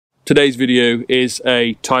Today's video is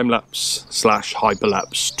a time-lapse slash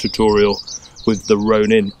hyperlapse tutorial with the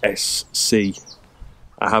Ronin SC.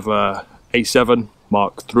 I have a A7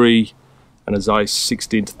 Mark III and a Zeiss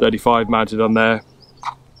 16-35 mounted on there.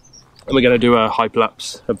 And we're going to do a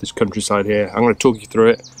hyperlapse of this countryside here. I'm going to talk you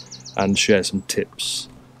through it and share some tips.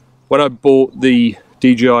 When I bought the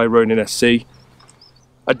DJI Ronin SC,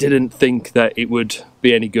 I didn't think that it would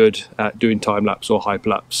be any good at doing time-lapse or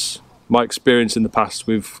hyperlapse. My experience in the past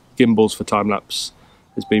with gimbals for time-lapse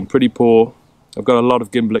has been pretty poor. I've got a lot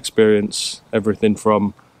of gimbal experience, everything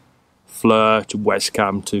from Fleur to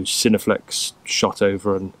Wescam to Cineflex, shot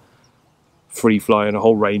over and Freefly, and a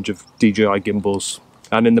whole range of DJI gimbals.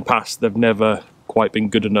 And in the past they've never quite been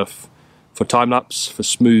good enough for time-lapse, for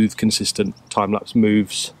smooth, consistent time-lapse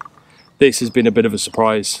moves. This has been a bit of a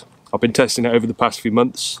surprise. I've been testing it over the past few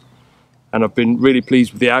months and I've been really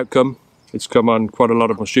pleased with the outcome. It's come on quite a lot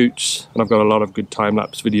of my shoots and I've got a lot of good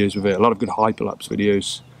time-lapse videos with it, a lot of good hyperlapse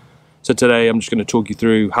videos. So today I'm just going to talk you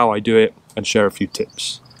through how I do it and share a few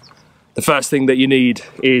tips. The first thing that you need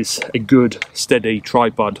is a good steady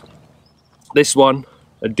tripod. This one,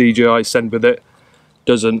 a DJI sent with it,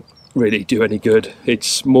 doesn't really do any good.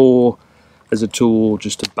 It's more as a tool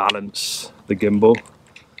just to balance the gimbal.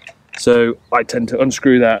 So I tend to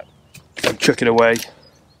unscrew that and chuck it away,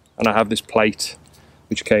 and I have this plate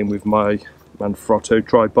which came with my Manfrotto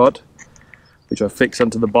tripod, which I fix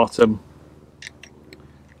onto the bottom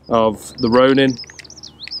of the Ronin.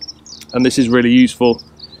 And this is really useful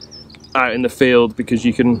out in the field because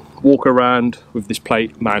you can walk around with this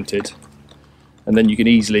plate mounted, and then you can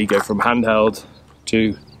easily go from handheld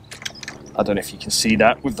to, I don't know if you can see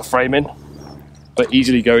that with the framing, but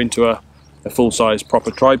easily go into a full-size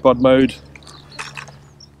proper tripod mode.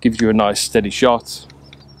 Gives you a nice steady shot,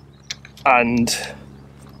 and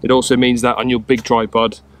it also means that on your big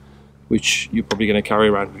tripod, which you're probably going to carry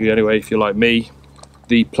around with you anyway if you're like me,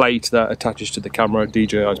 the plate that attaches to the camera,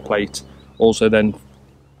 DJI's plate, also then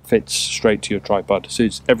fits straight to your tripod. So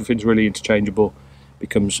everything's really interchangeable,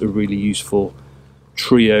 becomes a really useful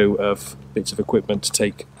trio of bits of equipment to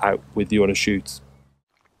take out with you on a shoot.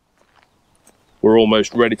 We're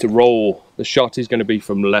almost ready to roll. The shot is going to be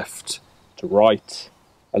from left to right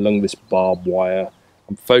along this barbed wire.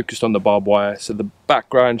 I'm focused on the barbed wire, so the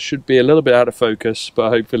background should be a little bit out of focus, but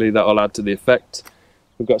hopefully that'll add to the effect.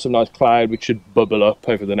 We've got some nice cloud which should bubble up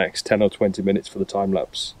over the next 10 or 20 minutes for the time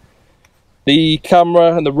lapse. The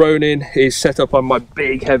camera and the Ronin is set up on my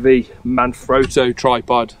big heavy Manfrotto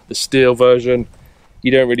tripod, the steel version.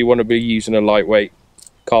 You don't really want to be using a lightweight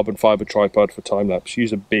carbon fiber tripod for time lapse.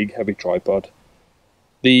 Use a big heavy tripod.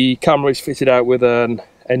 The camera is fitted out with an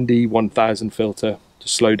ND1000 filter to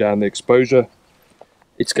slow down the exposure.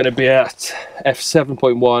 It's going to be at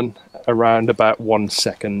f7.1 around about 1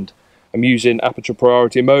 second. I'm using aperture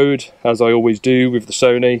priority mode as I always do with the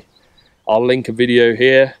Sony. I'll link a video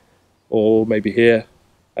here or maybe here.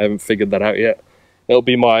 I haven't figured that out yet. It'll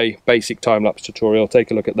be my basic time-lapse tutorial.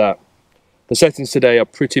 Take a look at that. The settings today are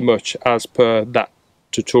pretty much as per that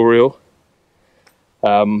tutorial.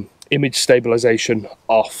 Image stabilization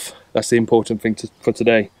off. That's the important thing for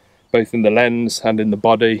today, both in the lens and in the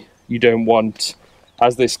body. You don't want,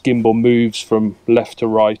 as this gimbal moves from left to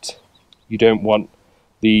right, you don't want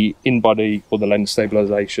the in-body or the lens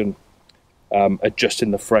stabilization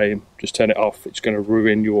adjusting the frame. Just turn it off. It's going to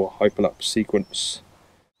ruin your hyperlapse sequence.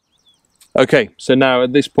 Okay, so now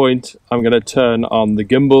at this point I'm going to turn on the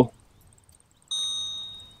gimbal.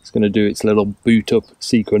 It's going to do its little boot up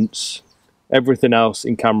sequence. Everything else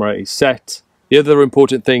in camera is set. The other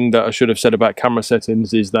important thing that I should have said about camera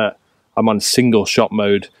settings is that I'm on single shot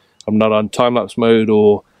mode. I'm not on time-lapse mode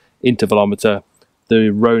or intervalometer. The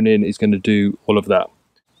Ronin is going to do all of that.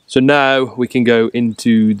 So now we can go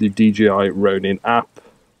into the DJI Ronin app,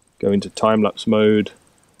 go into time-lapse mode.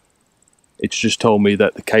 It's just told me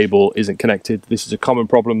that the cable isn't connected. This is a common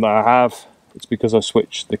problem that I have. It's because I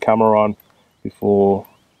switched the camera on before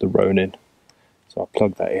the Ronin. So I'll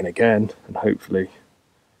plug that in again, and hopefully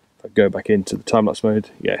if I go back into the time-lapse mode,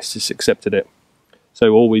 yes, it's accepted it. So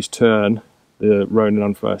always turn the Ronin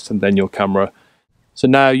on first and then your camera. So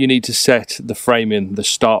now you need to set the framing, the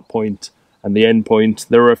start point and the end point.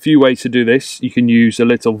 There are a few ways to do this. You can use a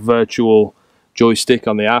little virtual joystick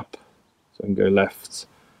on the app. So I can go left,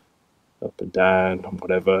 up and down, and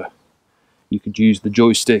whatever. You could use the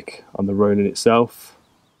joystick on the Ronin itself.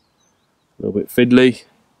 A little bit fiddly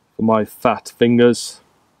for my fat fingers.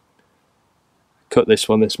 Cut this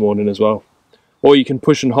one this morning as well. Or you can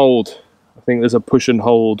push and hold. I think there's a push and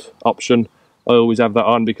hold option. I always have that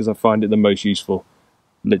on because I find it the most useful.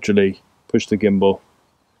 Literally push the gimbal.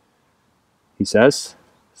 He says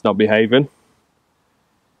it's not behaving.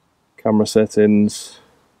 camera settings.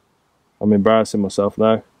 I'm embarrassing myself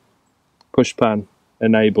now. Push pan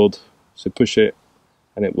enabled, so push it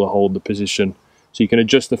and it will hold the position. So you can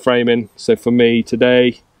adjust the framing. So for me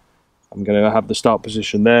today, I'm going to have the start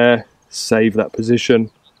position there, save that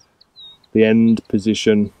position. The end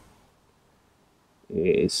position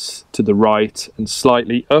is to the right and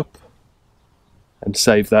slightly up, and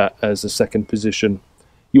save that as a second position.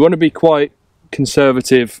 You want to be quite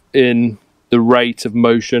conservative in the rate of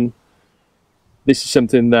motion. This is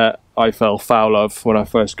something that I fell foul of when I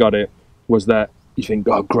first got it, was that you think,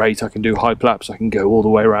 oh great, I can do Hyperlapse, I can go all the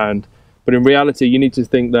way around. But in reality, you need to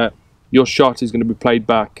think that your shot is going to be played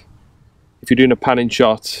back. If you're doing a panning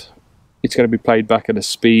shot, it's going to be played back at a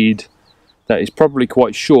speed that is probably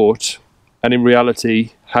quite short. And in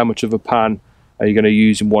reality, how much of a pan are you going to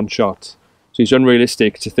use in one shot? So it's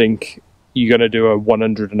unrealistic to think you're going to do a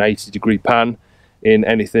 180-degree pan in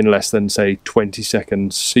anything less than, say, 20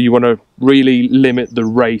 seconds. So you want to really limit the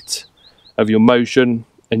rate of your motion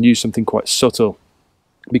and use something quite subtle,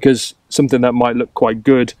 because something that might look quite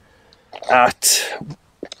good at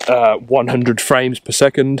 100 frames per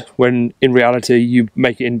second, when in reality you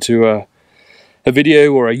make it into a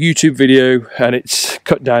video or a YouTube video and it's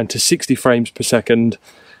cut down to 60 frames per second,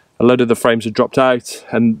 a load of the frames are dropped out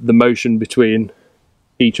and the motion between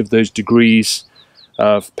each of those degrees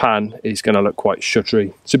of pan is going to look quite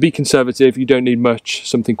shuttery. So be conservative, you don't need much,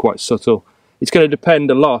 something quite subtle. It's going to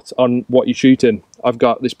depend a lot on what you're shooting. I've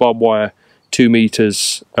got this barbed wire 2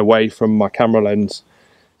 meters away from my camera lens,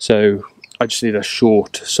 so I just need a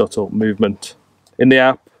short, subtle movement. In the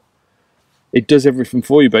app, it does everything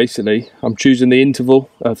for you basically. I'm choosing the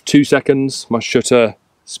interval of 2 seconds. My shutter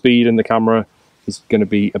speed in the camera is going to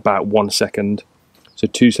be about 1 second. So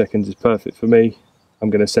 2 seconds is perfect for me. I'm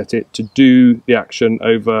going to set it to do the action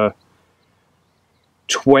over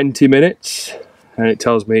 20 minutes. And it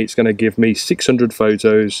tells me it's going to give me 600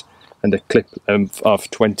 photos and a clip of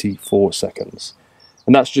 24 seconds.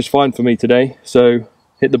 And that's just fine for me today. So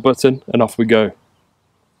hit the button and off we go.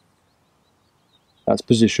 That's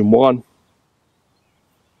position 1.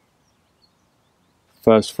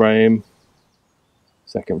 First frame,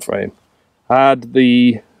 second frame. I had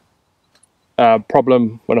the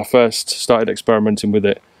problem when I first started experimenting with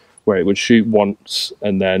it, where it would shoot once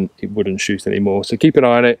and then it wouldn't shoot anymore. So keep an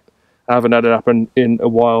eye on it. I haven't had it happen in a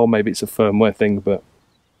while. Maybe it's a firmware thing, but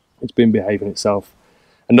it's been behaving itself.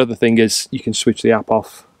 Another thing is you can switch the app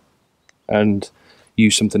off and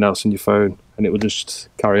use something else on your phone and it will just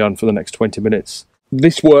carry on for the next 20 minutes.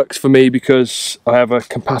 This works for me because I have a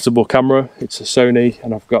compatible camera. It's a Sony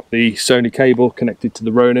and I've got the Sony cable connected to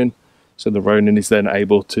the Ronin. So the Ronin is then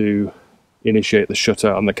able to initiate the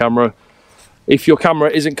shutter on the camera. If your camera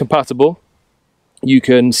isn't compatible, you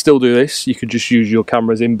can still do this. You could just use your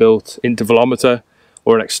camera's inbuilt intervalometer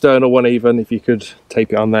or an external one even, if you could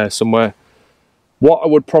tape it on there somewhere. What I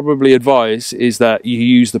would probably advise is that you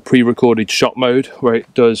use the pre-recorded shot mode, where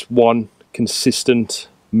it does one consistent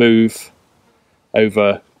move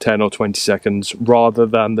over 10 or 20 seconds, rather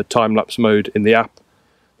than the time-lapse mode in the app.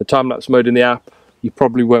 The time-lapse mode in the app, you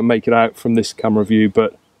probably won't make it out from this camera view,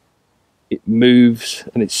 but it moves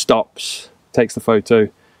and it stops, takes the photo,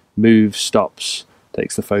 moves, stops,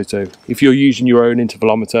 takes the photo. If you're using your own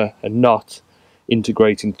intervalometer and not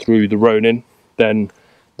integrating through the Ronin, then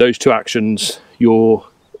those two actions, your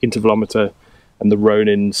intervalometer and the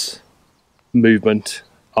Ronin's movement,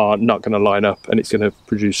 are not going to line up, and it's going to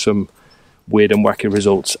produce some weird and wacky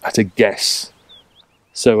results at a guess.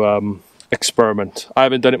 So experiment. I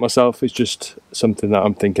haven't done it myself, it's just something that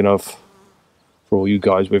I'm thinking of for all you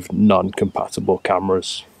guys with non-compatible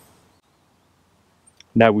cameras.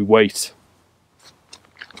 Now we wait.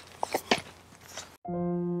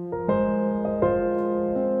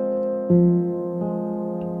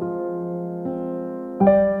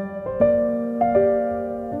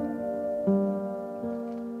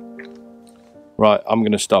 Right, I'm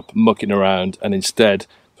going to stop mucking around and instead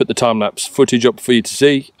put the time-lapse footage up for you to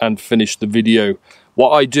see and finish the video. What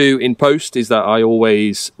I do in post is that I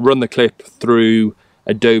always run the clip through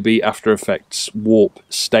Adobe After Effects Warp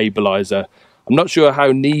Stabilizer. I'm not sure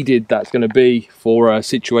how needed that's going to be for a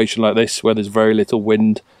situation like this where there's very little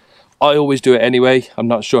wind. I always do it anyway. I'm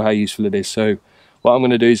not sure how useful it is. So what I'm going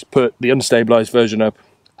to do is put the unstabilized version up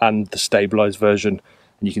and the stabilized version,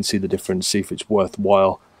 and you can see the difference, see if it's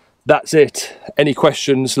worthwhile. That's it. Any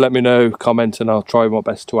questions, let me know, comment, and I'll try my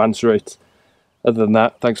best to answer it. Other than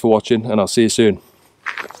that, thanks for watching, and I'll see you soon.